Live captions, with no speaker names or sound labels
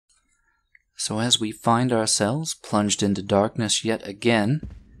So as we find ourselves plunged into darkness yet again,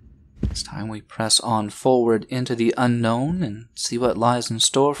 it's time we press on forward into the unknown and see what lies in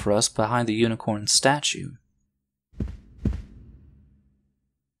store for us behind the unicorn statue.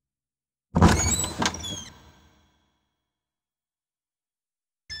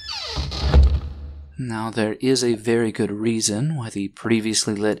 Now, there is a very good reason why the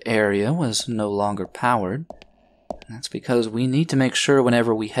previously lit area was no longer powered. That's because we need to make sure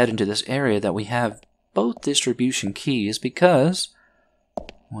whenever we head into this area that we have both distribution keys because,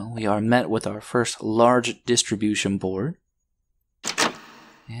 well, we are met with our first large distribution board.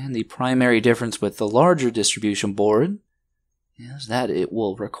 And the primary difference with the larger distribution board is that it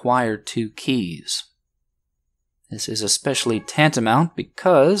will require 2 keys. This is especially tantamount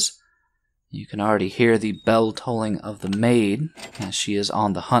because you can already hear the bell tolling of the maid as she is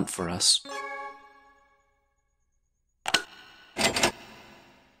on the hunt for us.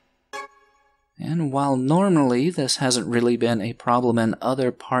 And while normally this hasn't really been a problem in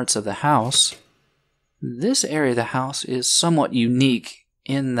other parts of the house, this area of the house is somewhat unique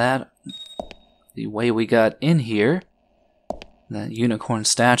in that the way we got in here, that unicorn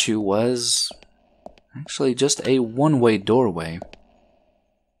statue was actually just a one-way doorway.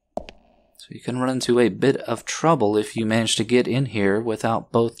 So you can run into a bit of trouble if you manage to get in here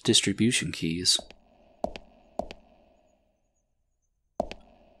without both distribution keys.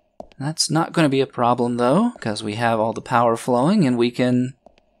 That's not going to be a problem though, because we have all the power flowing and we can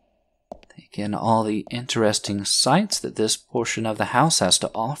take in all the interesting sights that this portion of the house has to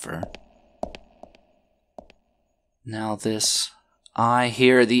offer. Now this eye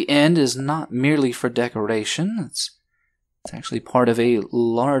here at the end is not merely for decoration, it's actually part of a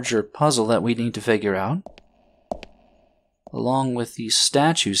larger puzzle that we need to figure out, along with these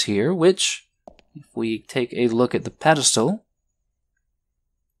statues here, which, if we take a look at the pedestal,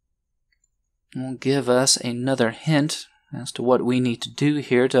 will give us another hint as to what we need to do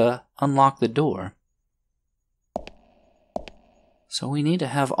here to unlock the door. So we need to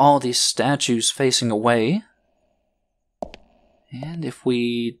have all these statues facing away, and if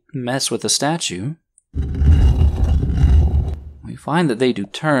we mess with the statue, we find that they do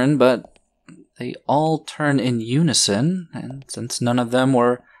turn, but they all turn in unison, and since none of them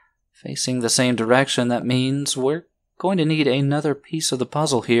were facing the same direction, that means we're going to need another piece of the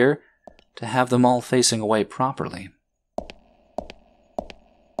puzzle here to have them all facing away properly.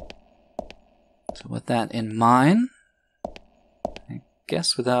 So with that in mind, I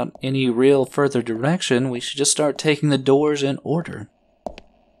guess without any real further direction, we should just start taking the doors in order.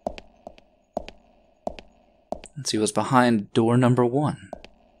 Let's see what's behind door number 1.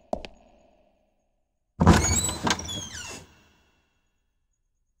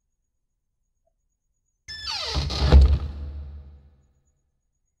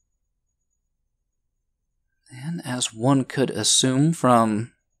 And as one could assume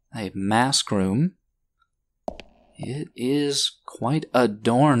from a mask room, it is quite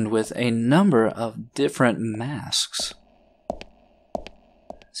adorned with a number of different masks.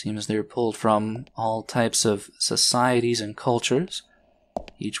 Seems they're pulled from all types of societies and cultures,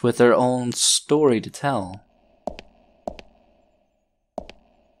 each with their own story to tell.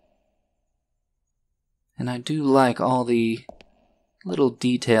 And I do like all the little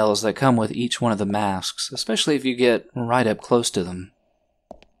details that come with each one of the masks, especially if you get right up close to them.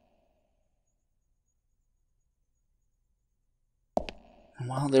 And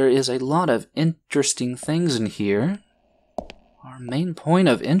while there is a lot of interesting things in here, our main point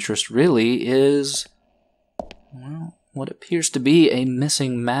of interest really is, well, what appears to be a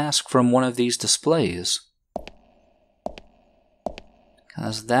missing mask from one of these displays.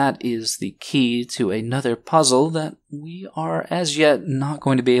 Because that is the key to another puzzle that we are as yet not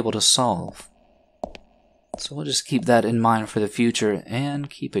going to be able to solve. So we'll just keep that in mind for the future and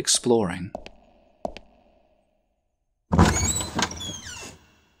keep exploring.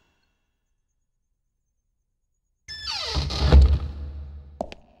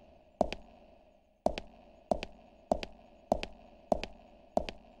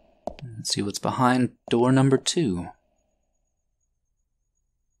 Let's see what's behind door number 2.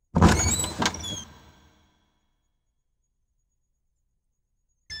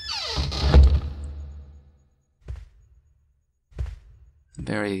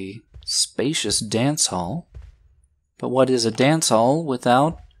 Very spacious dance hall. But what is a dance hall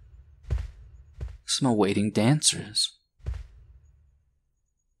without some awaiting dancers?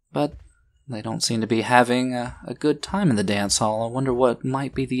 But they don't seem to be having a good time in the dance hall. I wonder what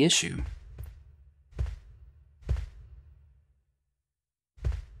might be the issue.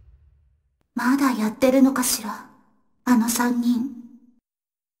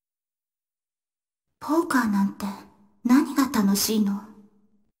 ポーカーなんて何が楽しいの？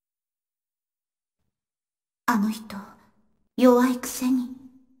あの人、弱いくせに。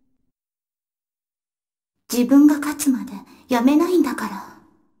自分が勝つまでやめないんだから。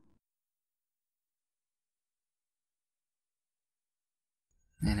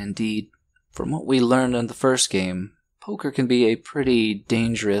And indeed, from what we learned in the first game, poker can be a pretty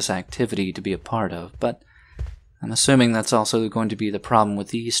dangerous activity to be a part of, but I'm assuming that's also going to be the problem with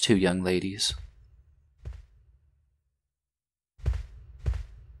these two young ladies.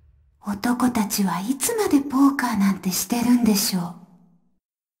 男たちはいつまでポーカーなんてしてるんでしょう。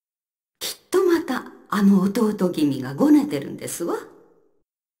きっとまたあの弟君がごねてるんですわ。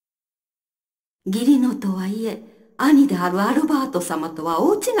義理のとはいえ、兄であるアルバート様とは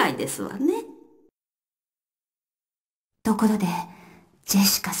大違いですわね。ところで、ジェ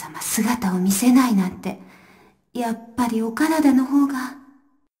シカ様姿を見せないなんて、やっぱりお体の方が。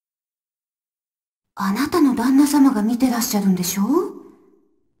あなたの旦那様が見てらっしゃるんでしょ？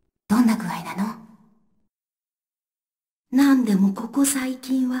どんな具合なの？なんでもここ最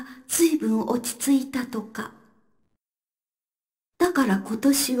近は随分落ち着いたとか。だから今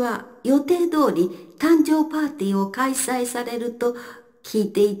年は予定通り誕生パーティーを開催されると聞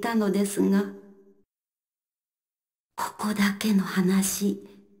いていたのですが、ここだけの話、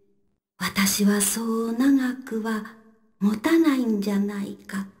私はそう長くは持たないんじゃない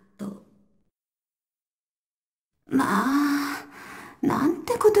かと。まあ、なん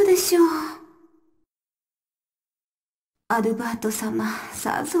てことでしょう。アルバート様、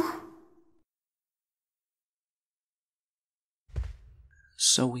さぞ。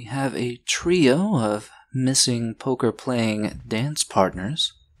So we have a trio of missing poker-playing dance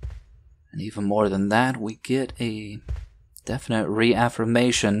partners. And even more than that, we get a definite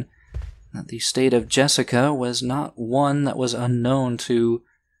reaffirmation that the state of Jessica was not one that was unknown to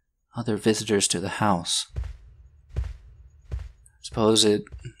other visitors to the house. I suppose it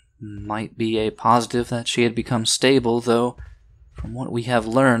might be a positive that she had become stable, though from what we have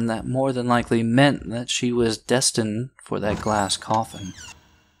learned, that more than likely meant that she was destined for that glass coffin.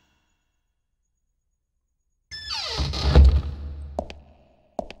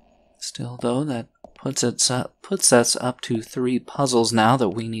 Still, though, that puts us up to 3 puzzles now that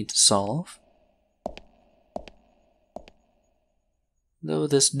we need to solve. Though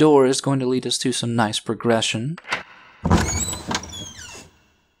this door is going to lead us to some nice progression.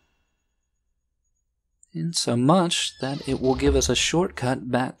 In so much that it will give us a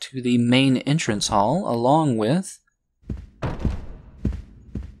shortcut back to the main entrance hall, along with a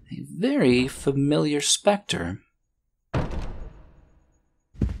very familiar specter.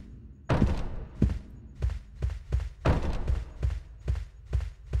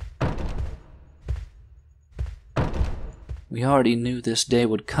 We already knew this day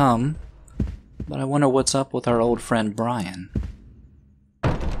would come, but I wonder what's up with our old friend Brian.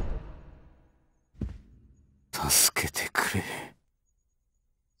 助けてくれ。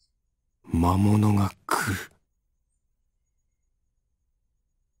魔物が来る。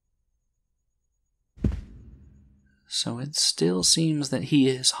So it still seems that he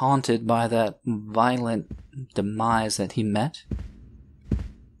is haunted by that violent demise that he met.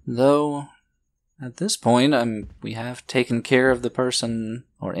 Though, at this point, we have taken care of the person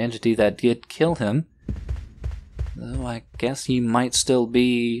or entity that did kill him. Though I guess he might still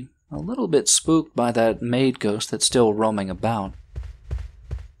be a little bit spooked by that maid ghost that's still roaming about.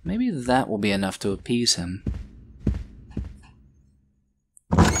 Maybe that will be enough to appease him.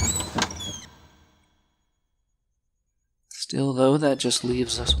 Still, though, that just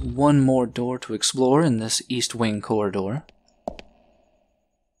leaves us one more door to explore in this East Wing corridor.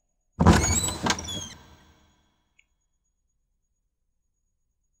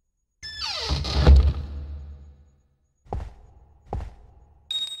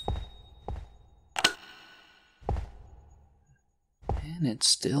 And it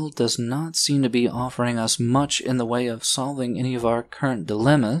still does not seem to be offering us much in the way of solving any of our current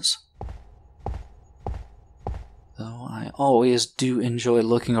dilemmas. Though I always do enjoy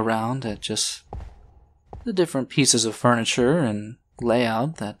looking around at just the different pieces of furniture and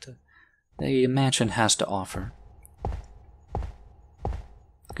layout that the mansion has to offer.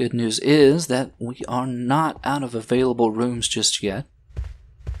 The good news is that we are not out of available rooms just yet.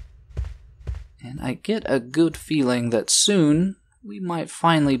 And I get a good feeling that soon we might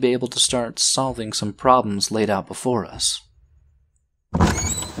finally be able to start solving some problems laid out before us.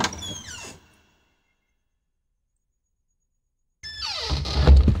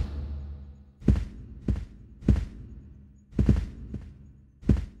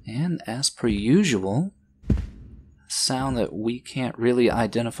 And as per usual, a sound that we can't really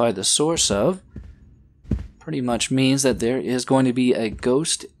identify the source of pretty much means that there is going to be a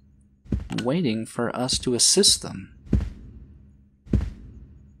ghost waiting for us to assist them.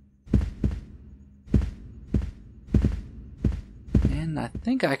 And I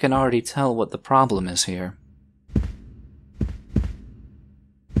think I can already tell what the problem is here.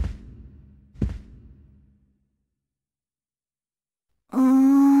うー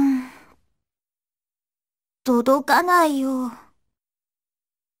ん。届かないよ。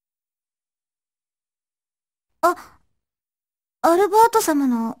アルバート様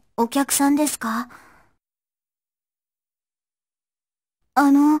のお客さんですか？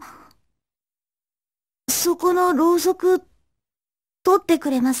そこのろうそく、取って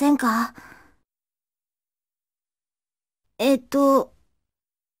くれませんか？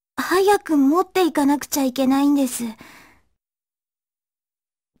早く持っていかなくちゃいけないんです。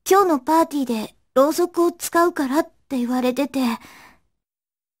今日のパーティーでろうそくを使うからって言われてて、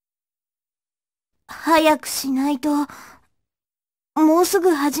早くしないと、もうすぐ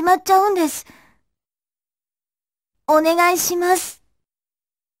始まっちゃうんです。お願いします。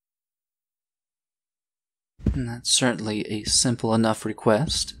That's certainly a simple enough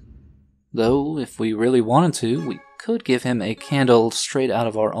request. Though, if we really wanted to, we could give him a candle straight out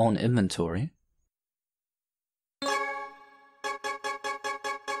of our own inventory.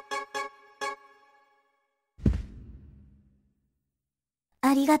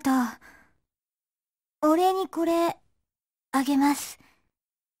 ありがとう。お礼にこれ、あげます。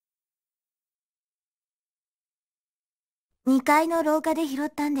2階の廊下で拾っ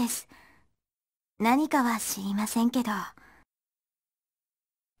たんです。何かは知りませんけど。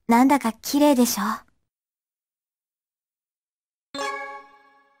なんだか綺麗でしょ？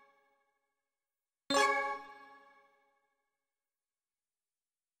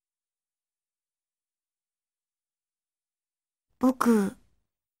僕、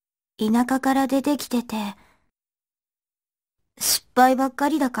田舎から出てきてて、失敗ばっか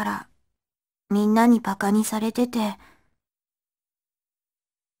りだから、みんなにバカにされてて、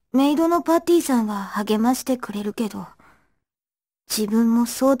メイドのパッティさんは励ましてくれるけど、自分も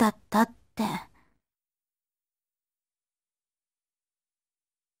そうだったって。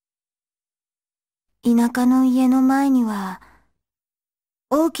田舎の家の前には、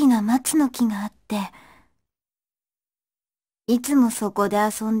大きな松の木があって、いつもそこで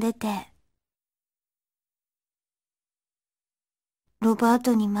遊んでて、ロバー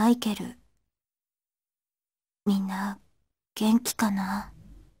トにマイケル、みんな元気かな？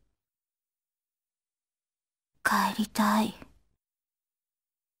帰りたい。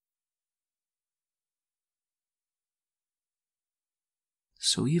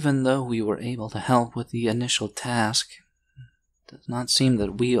So even though we were able to help with the initial task, it does not seem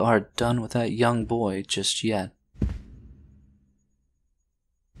that we are done with that young boy just yet.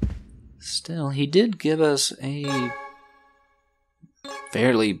 Still, he did give us a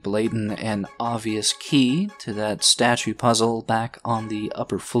fairly blatant and obvious key to that statue puzzle back on the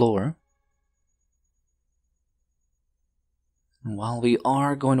upper floor. And while we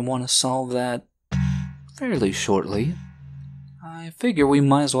are going to want to solve that fairly shortly, I figure we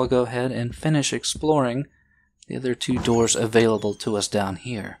might as well go ahead and finish exploring the other two doors available to us down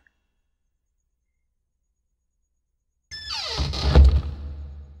here.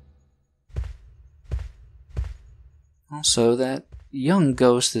 Also, that young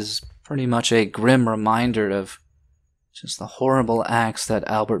ghost is pretty much a grim reminder of just the horrible acts that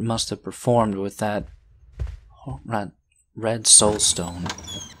Albert must have performed with that red soulstone.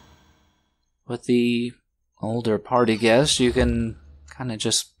 With the older party guests, you can kind of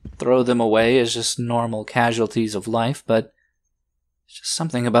just throw them away as just normal casualties of life, but it's just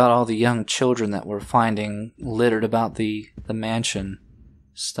something about all the young children that we're finding littered about the mansion,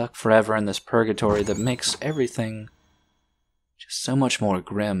 stuck forever in this purgatory, that makes everything just so much more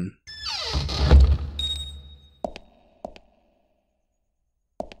grim.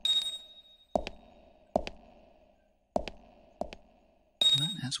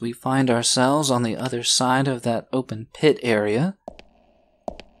 As we find ourselves on the other side of that open pit area,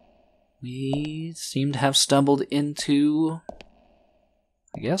 we seem to have stumbled into,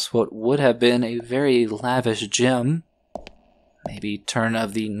 I guess, what would have been a very lavish gym, maybe turn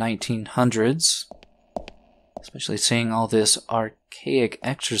of the 1900s, especially seeing all this archaic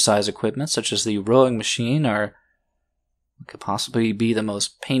exercise equipment such as the rowing machine, or what could possibly be the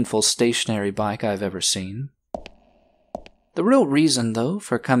most painful stationary bike I've ever seen. The real reason, though,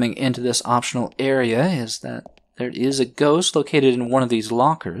 for coming into this optional area is that there is a ghost located in one of these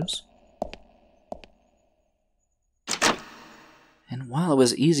lockers. And while it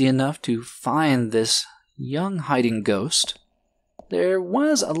was easy enough to find this young hiding ghost, there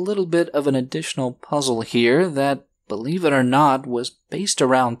was a little bit of an additional puzzle here that, believe it or not, was based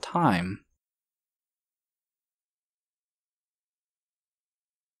around time.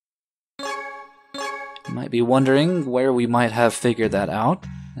 You might be wondering where we might have figured that out,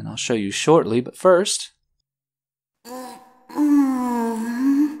 and I'll show you shortly, but first...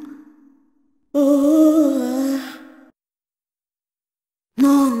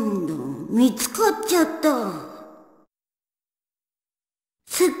なんだ、見つかっちゃった。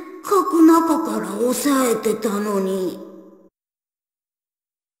せっかく中から押さえてたのに。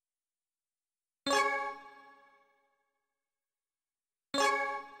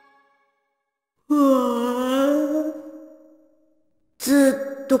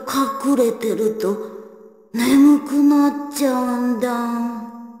ずっと隠れてると眠くなっちゃうんだ。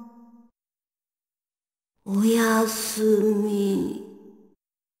おやすみ。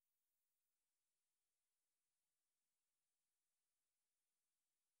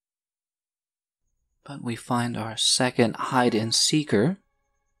But we find our second hide-and-seeker.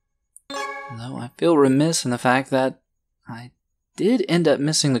 Though I feel remiss in the fact that I did end up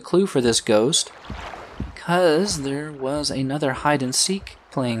missing the clue for this ghost, because there was another hide-and-seek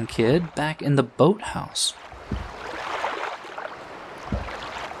playing kid back in the boathouse.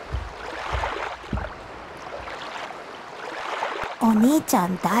 お兄ちゃ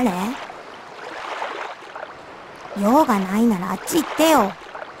ん誰？用がないならあっち行ってよ。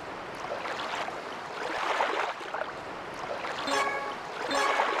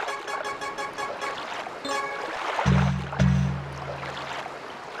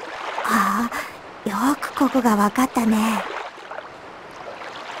ああ、よくここがわかったね。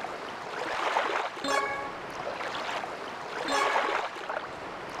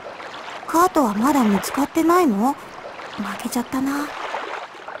カートはまだ見つかってないの？負けちゃったな。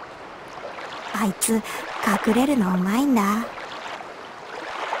あいつ隠れるのうまいんだ。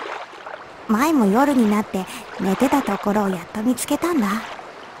前も夜になって寝てたところをやっと見つけたんだ。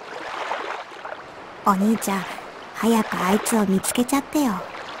お兄ちゃん、早くあいつを見つけちゃってよ。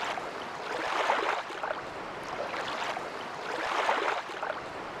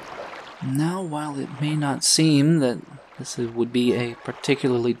Now, while it may not seem that this would be a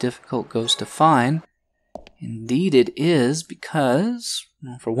particularly difficult ghost to find, indeed it is, because,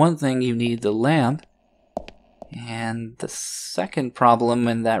 well, for one thing, you need the lamp, and the second problem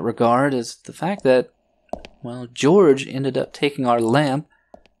in that regard is the fact that, well, George ended up taking our lamp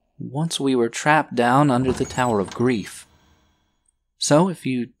once we were trapped down under the Tower of Grief. So if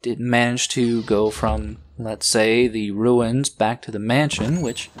you did manage to go from, let's say, the ruins back to the mansion,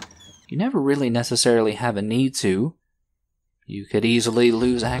 which you never really necessarily have a need to, you could easily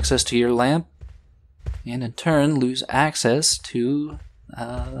lose access to your lamp, and in turn lose access to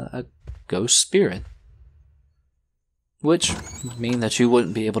a ghost spirit. Which would mean that you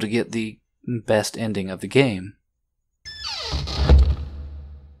wouldn't be able to get the best ending of the game.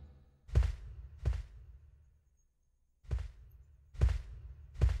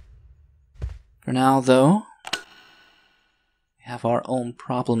 For now, though, we have our own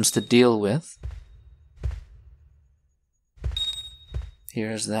problems to deal with.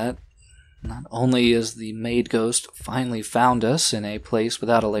 Here's that. Not only is the maid ghost finally found us in a place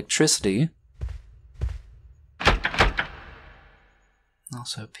without electricity, it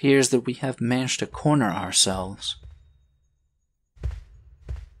also appears that we have managed to corner ourselves.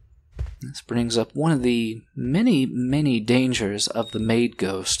 This brings up one of the many, many dangers of the maid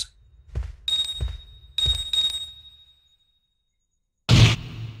ghost.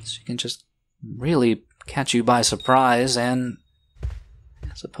 She can just really catch you by surprise, and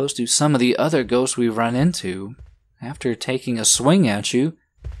as opposed to some of the other ghosts we've run into, after taking a swing at you,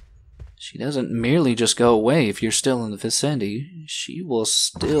 she doesn't merely just go away if you're still in the vicinity. She will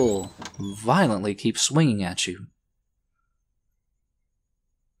still violently keep swinging at you.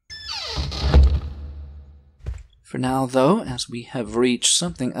 For now, though, as we have reached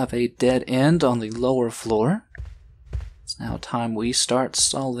something of a dead end on the lower floor, it's now time we start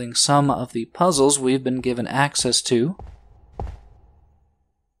solving some of the puzzles we've been given access to.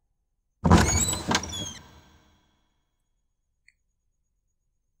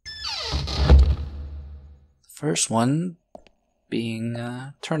 First one being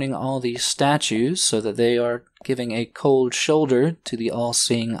turning all these statues so that they are giving a cold shoulder to the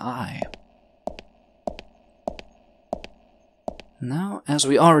all-seeing eye. Now, as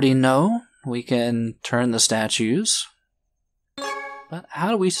we already know, we can turn the statues, but how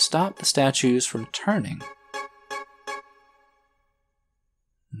do we stop the statues from turning?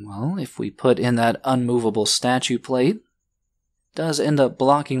 Well, if we put in that unmovable statue plate, does end up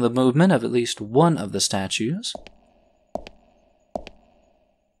blocking the movement of at least one of the statues.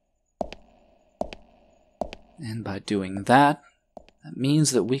 And by doing that, that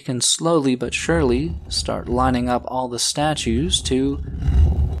means that we can slowly but surely start lining up all the statues to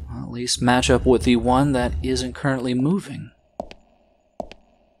at least match up with the one that isn't currently moving.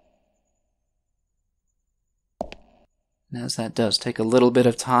 And as that does take a little bit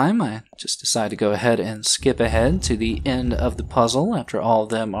of time, I just decide to go ahead and skip ahead to the end of the puzzle after all of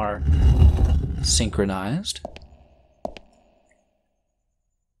them are synchronized.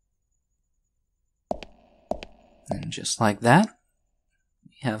 And just like that,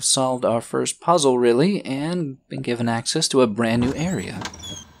 we have solved our first puzzle really and been given access to a brand new area.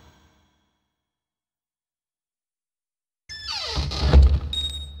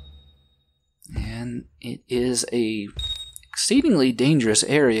 And it is a exceedingly dangerous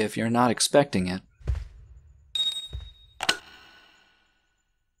area if you're not expecting it.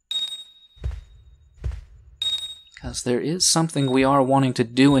 Because there is something we are wanting to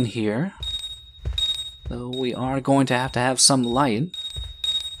do in here, though we are going to have some light.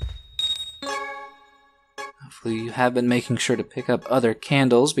 Hopefully you have been making sure to pick up other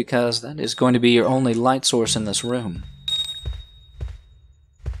candles, because that is going to be your only light source in this room.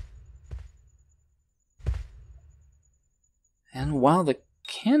 And while the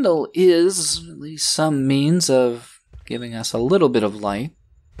candle is at least some means of giving us a little bit of light,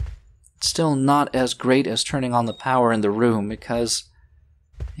 it's still not as great as turning on the power in the room, because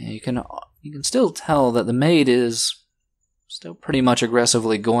you can still tell that the maid is still pretty much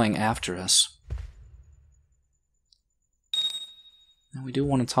aggressively going after us. And we do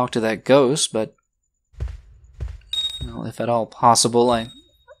want to talk to that ghost, but well, if at all possible, I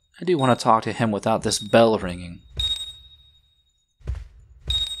do want to talk to him without this bell ringing.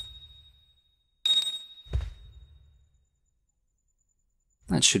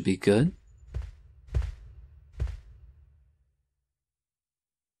 That should be good.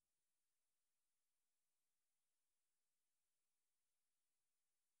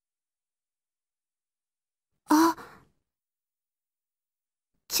あ、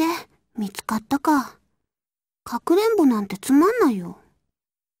チェ、見つかったか。かくれんぼなんてつまんないよ。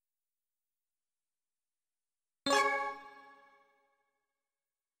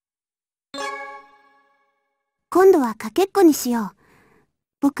今度はかけっこにしよう。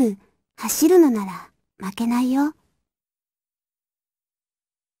僕、走るのなら負けないよ。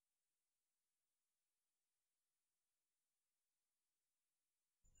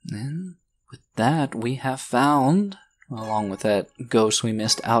And with that, we have found, along with that ghost we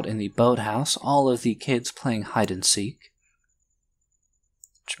missed out in the boathouse, all of the kids playing hide and seek.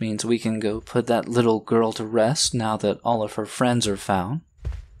 Which means we can go put that little girl to rest now that all of her friends are found.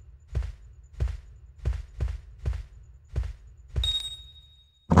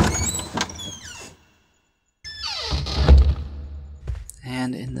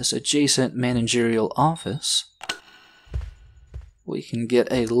 And in this adjacent managerial office, we can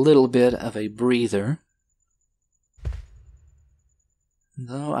get a little bit of a breather.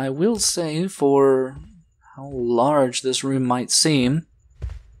 Though I will say, for how large this room might seem,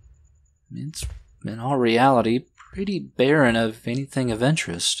 it's in all reality pretty barren of anything of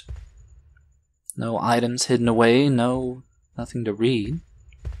interest. No items hidden away, nothing to read.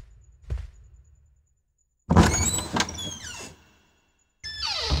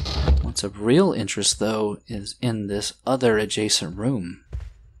 What's of real interest, though, is in this other adjacent room.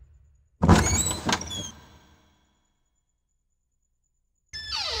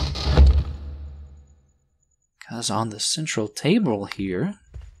 Because on the central table here,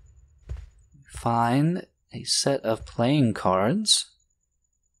 we find a set of playing cards.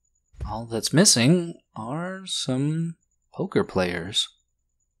 All that's missing are some poker players.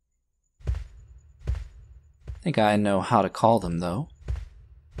 I think I know how to call them, though.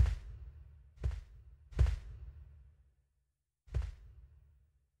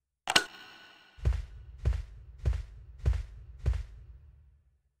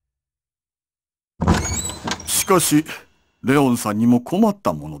 しかし、レオンさんにも困っ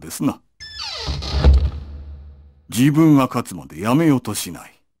たものですな。自分が勝つまでやめようとしな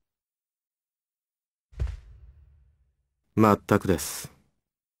い。全くです。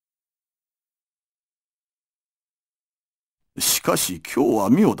しかし今日は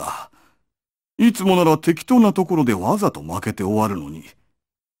妙だ。いつもなら適当なところでわざと負けて終わるのに、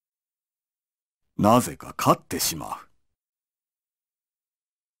なぜか勝ってしまう。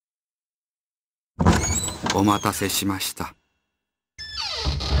お待たせしました。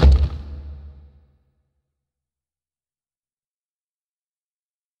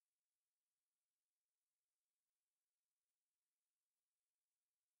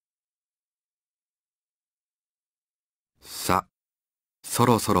さあ、そ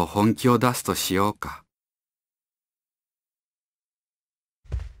ろそろ本気を出すとしようか。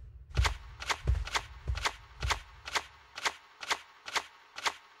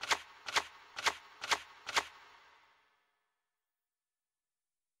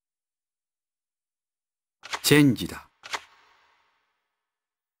チェンジだ。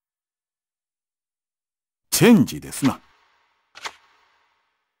チェンジですな。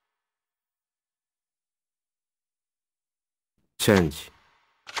チェンジ。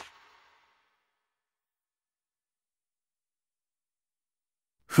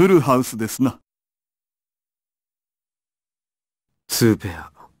フルハウスですな。2ペ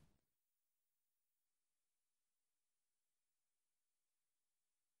ア。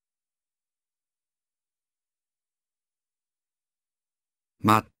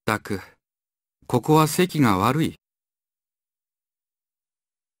まったく、ここは席が悪い。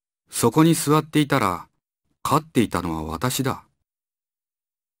そこに座っていたら、勝っていたのは私だ。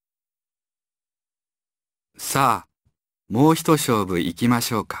さあ、もう一勝負行きま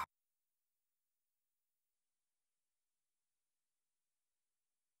しょうか。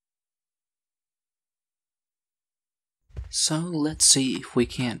So let's see if we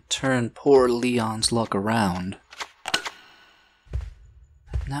can't turn poor Leon's luck around.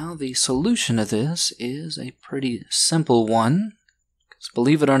 Now the solution to this is a pretty simple one. Because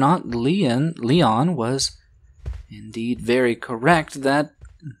believe it or not, Leon was indeed very correct that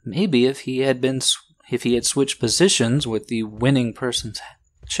maybe if he had switched positions with the winning person's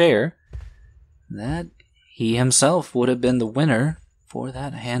chair, that he himself would have been the winner for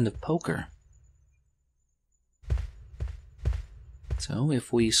that hand of poker. So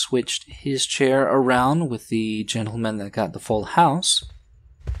if we switched his chair around with the gentleman that got the full house,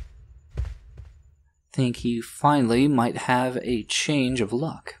 I think he finally might have a change of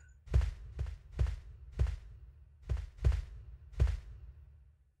luck.「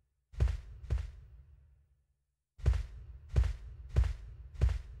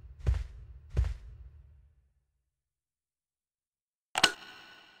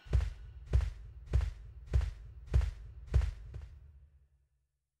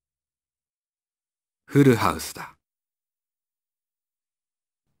フルハウスだ。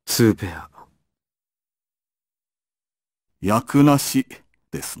2ペア。役なし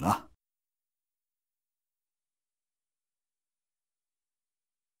ですな。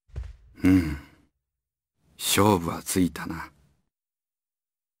勝負はついたな。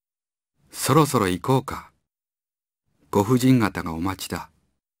そろそろ行こうか。ご婦人方がお待ちだ。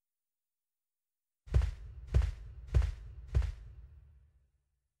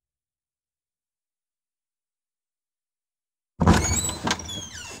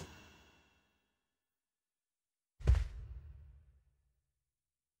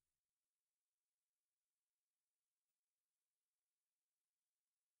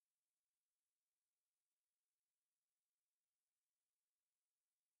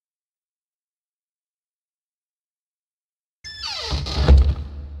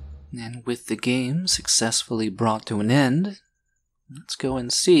And with the game successfully brought to an end, let's go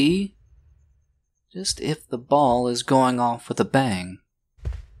and see just if the ball is going off with a bang.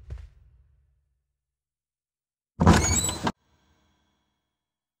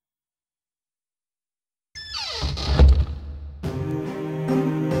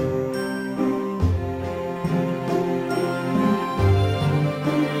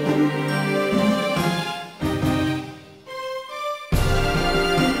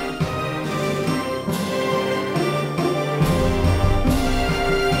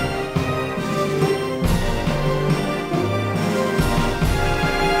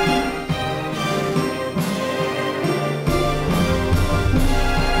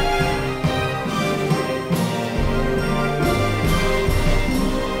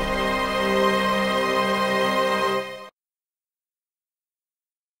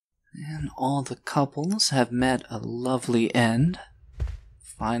 And all the couples have met a lovely end,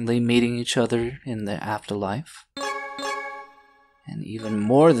 finally meeting each other in the afterlife. And even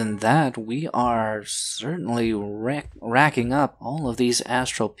more than that, we are certainly racking up all of these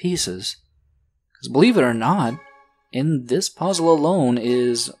astral pieces. Because believe it or not, in this puzzle alone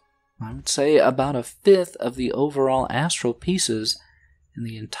is, I would say, about a fifth of the overall astral pieces in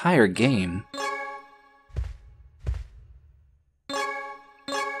the entire game.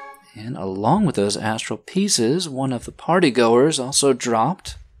 And along with those astral pieces, one of the partygoers also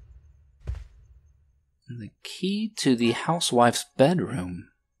dropped the key to the housewife's bedroom.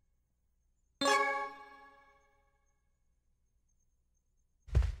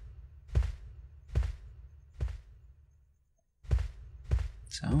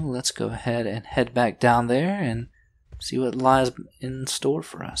 So let's go ahead and head back down there and see what lies in store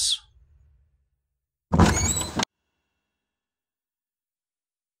for us.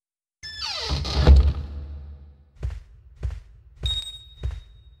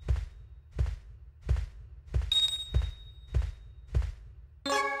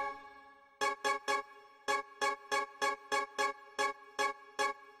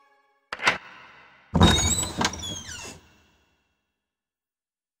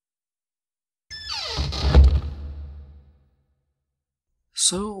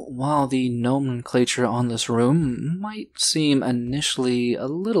 So, while the nomenclature on this room might seem initially a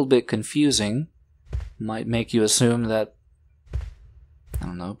little bit confusing, might make you assume that, I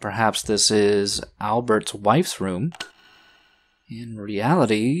don't know, perhaps this is Albert's wife's room, in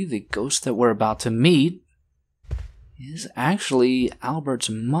reality, the ghost that we're about to meet is actually Albert's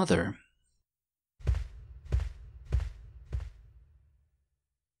mother.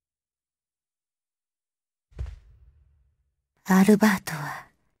 Alberto は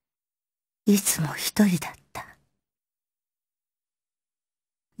いつも一人だった。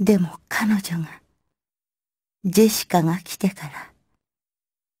でも彼女が、ジェシカが来てから、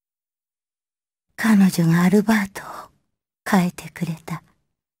彼女がアルバートを変えてくれた。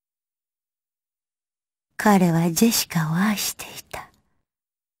彼はジェシカを愛していた。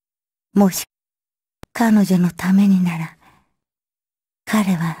もし彼女のためになら、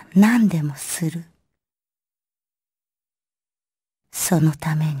彼は何でもする。その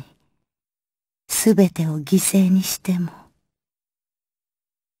ために、すべてを犠牲にしても。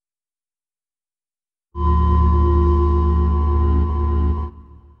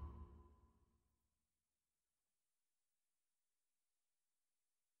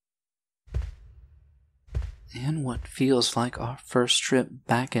And what feels like our first trip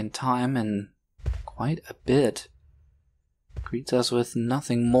back in time in quite a bit greets us with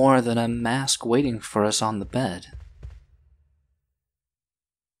nothing more than a mask waiting for us on the bed.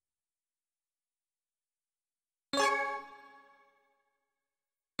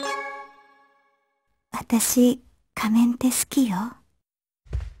 私、仮面って好きよ。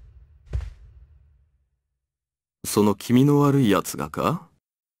その気味の悪いやつがか？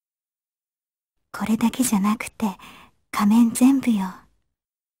これだけじゃなくて、仮面全部よ。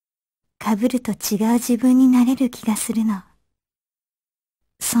被ると違う自分になれる気がするの。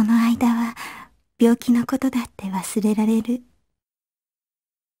その間は、病気のことだって忘れられる。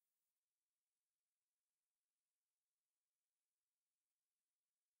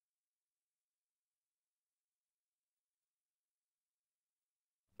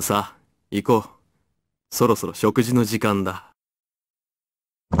さあ、行こう。そろそろ食事の時間だ。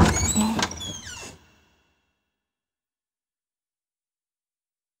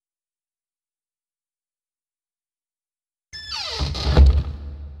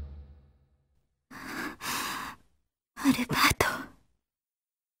アルバート。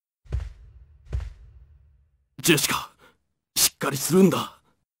ジェシカ、しっかりするんだ。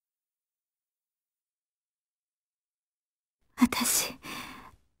私、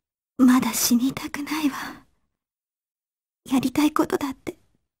まだ死にたくないわ。やりたいことだって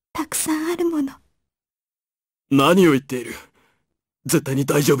たくさんあるもの。何を言っている。絶対に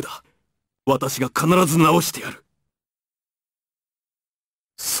大丈夫だ。私が必ず治してやる。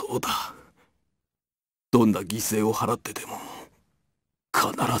そうだ。どんな犠牲を払ってでも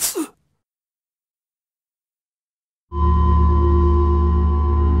必ず。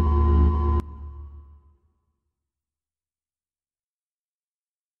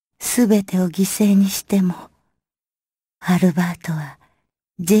すべてを犠牲にしても、アルバートは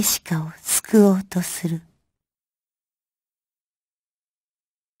ジェシカを救おうとする。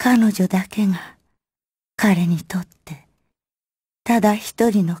彼女だけが彼にとってただ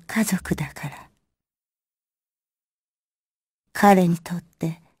一人の家族だから。彼にとっ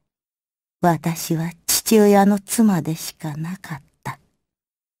て私は父親の妻でしかなかった。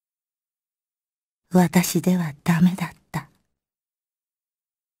私ではダメだった。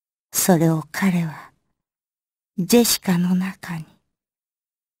それを彼はジェシカの中に。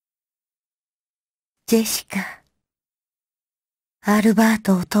ジェシカ、アルバー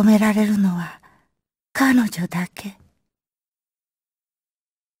トを止められるのは彼女だけ。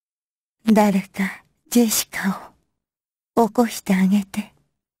誰かジェシカを起こしてあげて。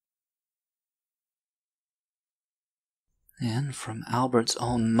And from Albert's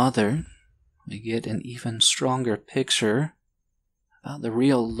own mother, we get an even stronger picture about the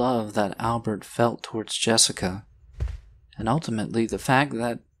real love that Albert felt towards Jessica, and ultimately the fact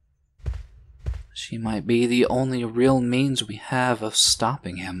that she might be the only real means we have of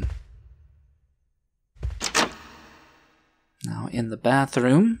stopping him. Now, in the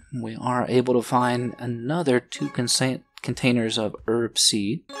bathroom, we are able to find another 2 containers of herb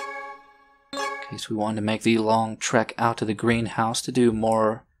seed, in case we want to make the long trek out to the greenhouse to do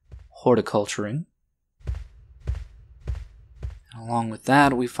more horticulturing. And along with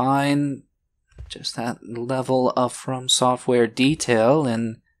that, we find just that level of From Software detail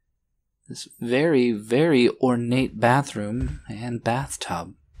in this very, very ornate bathroom and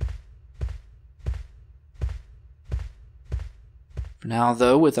bathtub. For now,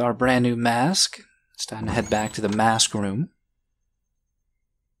 though, with our brand new mask, it's time to head back to the mask room.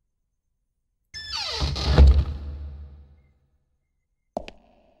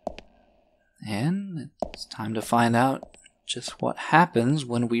 It's time to find out just what happens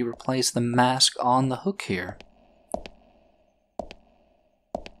when we replace the mask on the hook here.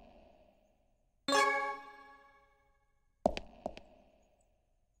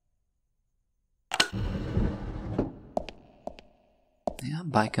 Yeah,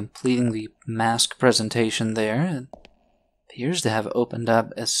 by completing the mask presentation there, it appears to have opened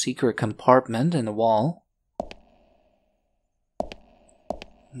up a secret compartment in the wall.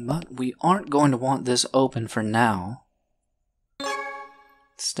 But we aren't going to want this open for now.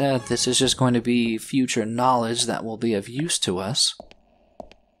 Instead, this is just going to be future knowledge that will be of use to us.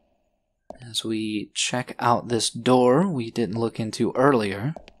 As we check out this door we didn't look into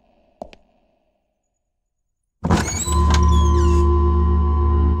earlier.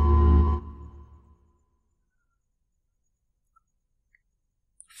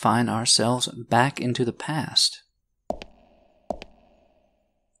 Find ourselves back into the past.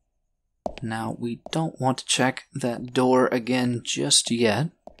 Now, we don't want to check that door again just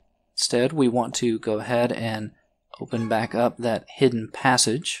yet. Instead, we want to go ahead and open back up that hidden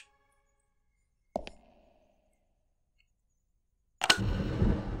passage.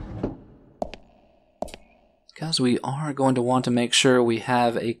 Because we are going to want to make sure we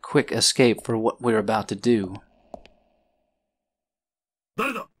have a quick escape for what we're about to do.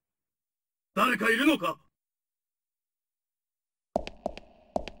 誰だ？誰かいるのか？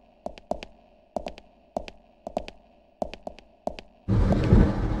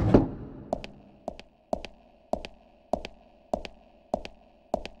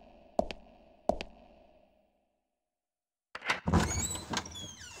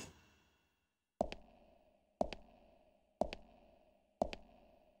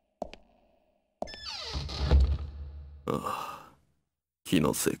 気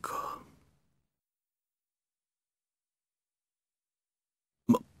のせいか。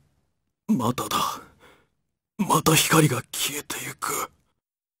まただ。また光が消えてゆく。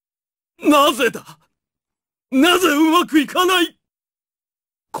なぜだ？なぜうまくいかない？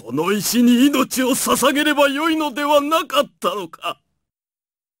この石に命を捧げればよいのではなかったのか。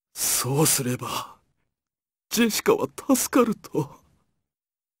そうすれば、ジェシカは助かると。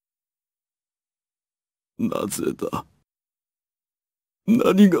なぜだ？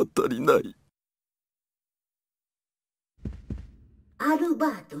何が足りない？アルバ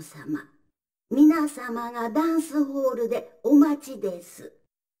ート様、皆様がダンスホールでお待ちです。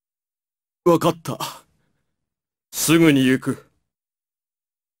わかった。すぐに行く。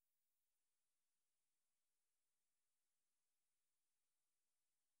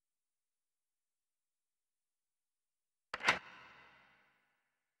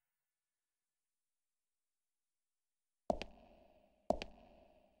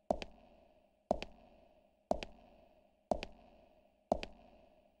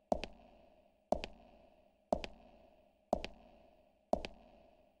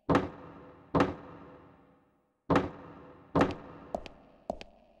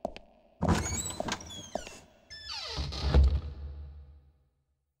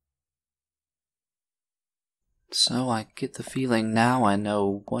So I get the feeling now I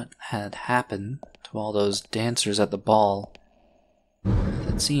know what had happened to all those dancers at the ball.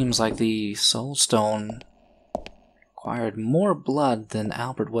 It seems like the Soul Stone required more blood than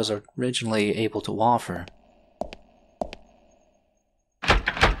Albert was originally able to offer. At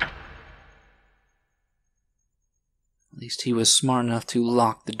least he was smart enough to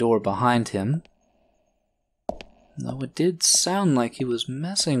lock the door behind him. Though it did sound like he was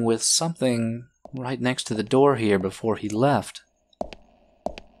messing with something right next to the door here before he left.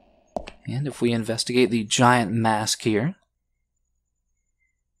 And if we investigate the giant mask here,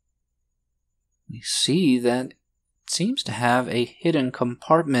 we see that it seems to have a hidden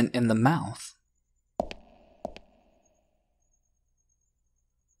compartment in the mouth.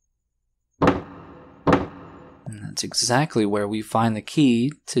 And that's exactly where we find the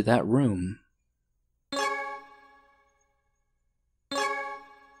key to that room.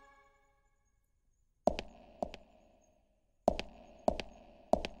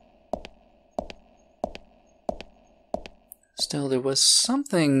 Still, there was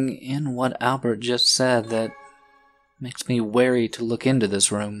something in what Albert just said that makes me wary to look into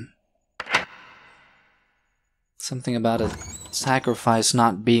this room. Something about a sacrifice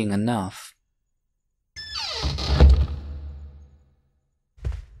not being enough.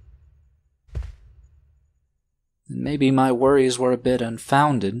 Maybe my worries were a bit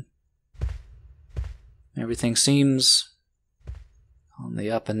unfounded. Everything seems on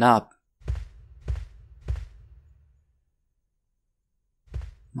the up and up.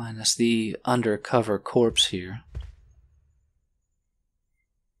 Minus the undercover corpse here.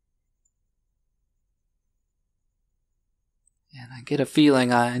 And I get a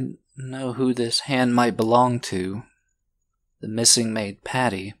feeling I know who this hand might belong to. The missing maid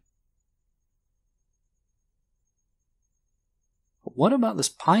Patty. But what about this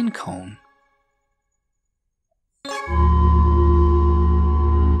pine cone?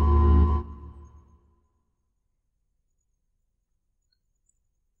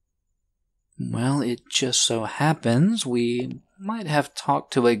 Well, it just so happens we might have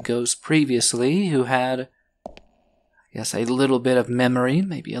talked to a ghost previously who had, I guess, a little bit of memory,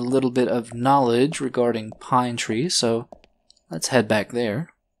 maybe a little bit of knowledge regarding pine trees, so let's head back there.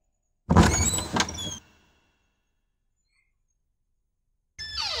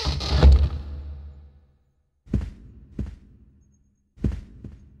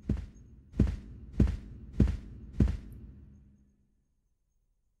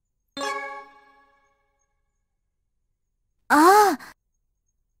 Ah!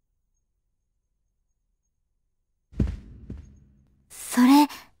 それ、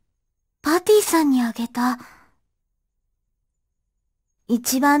パティさんにあげた。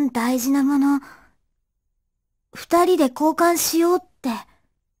一番大事なもの、二人で交換しようって。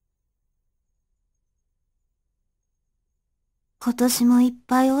今年もいっ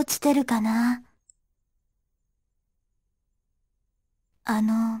ぱい落ちてるかな。あ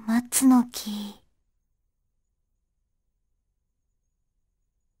の松の木。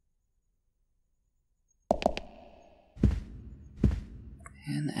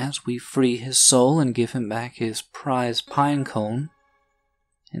And as we free his soul and give him back his prized pine cone,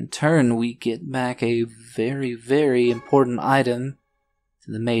 in turn we get back a very, very important item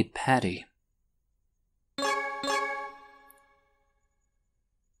to the maid Patty.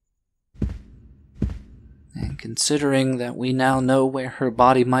 And considering that we now know where her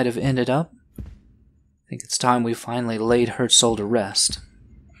body might have ended up, I think it's time we finally laid her soul to rest.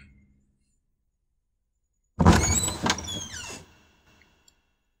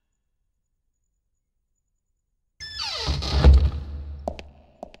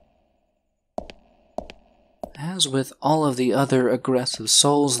 As with all of the other aggressive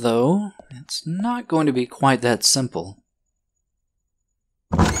souls, though, it's not going to be quite that simple.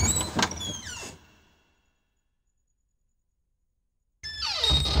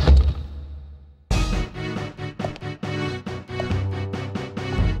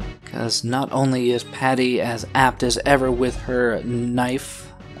 Because not only is Patty as apt as ever with her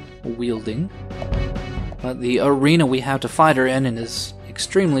knife wielding, but the arena we have to fight her in is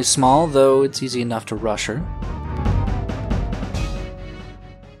extremely small, though it's easy enough to rush her.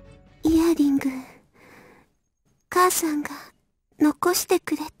 イヤリング、母さんが残して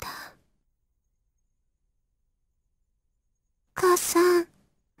くれた。母さん、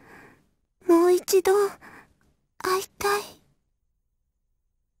もう一度会いたい。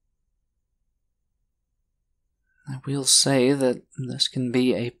I will say that this can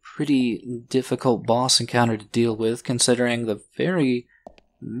be a pretty difficult boss encounter to deal with, considering the very,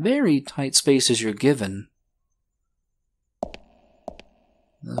 very tight spaces you're given.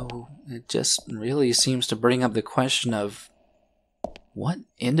 Though it just really seems to bring up the question of what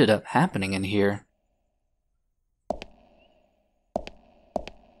ended up happening in here.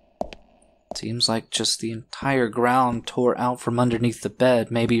 It seems like just the entire ground tore out from underneath the bed,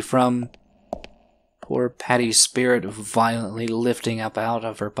 maybe from poor Patty's spirit violently lifting up out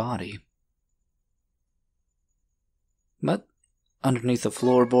of her body. But underneath the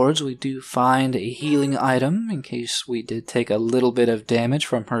floorboards, we do find a healing item in case we did take a little bit of damage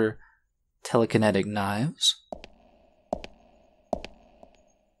from her telekinetic knives.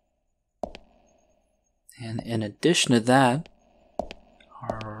 And in addition to that,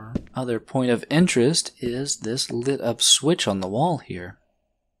 our other point of interest is this lit up switch on the wall here.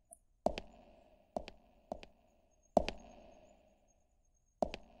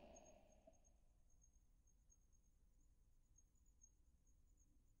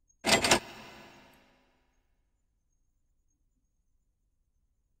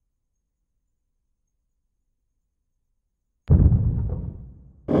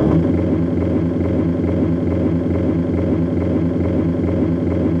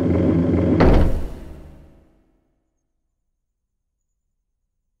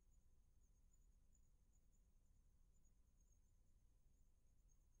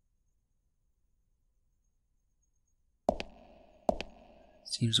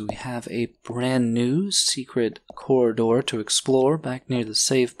 Seems we have a brand new secret corridor to explore back near the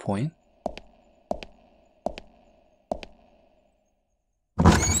save point.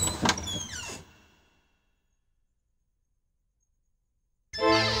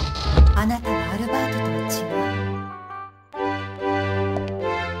 あなたはアルバートとは違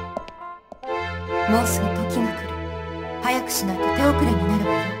う。もうすぐ時が来る。早くしないと手遅れになる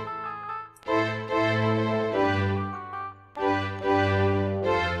わよ。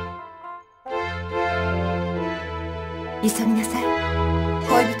急ぎなさい。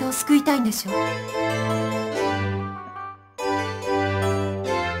恋人を救いたいんでしょ。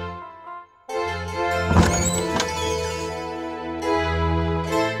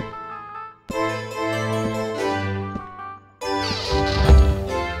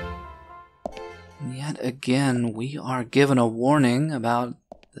Yet again, we are given a warning about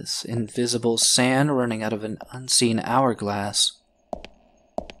this invisible sand running out of an unseen hourglass.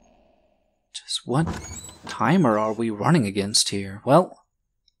 Just what timer are we running against here? Well,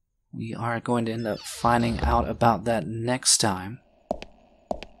 we are going to end up finding out about that next time.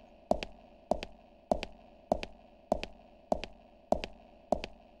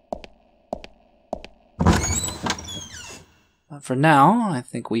 But for now, I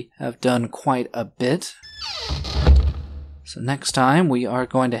think we have done quite a bit. So next time, we are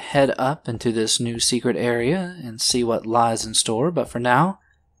going to head up into this new secret area and see what lies in store. But for now,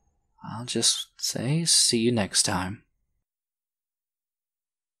 I'll just say see you next time.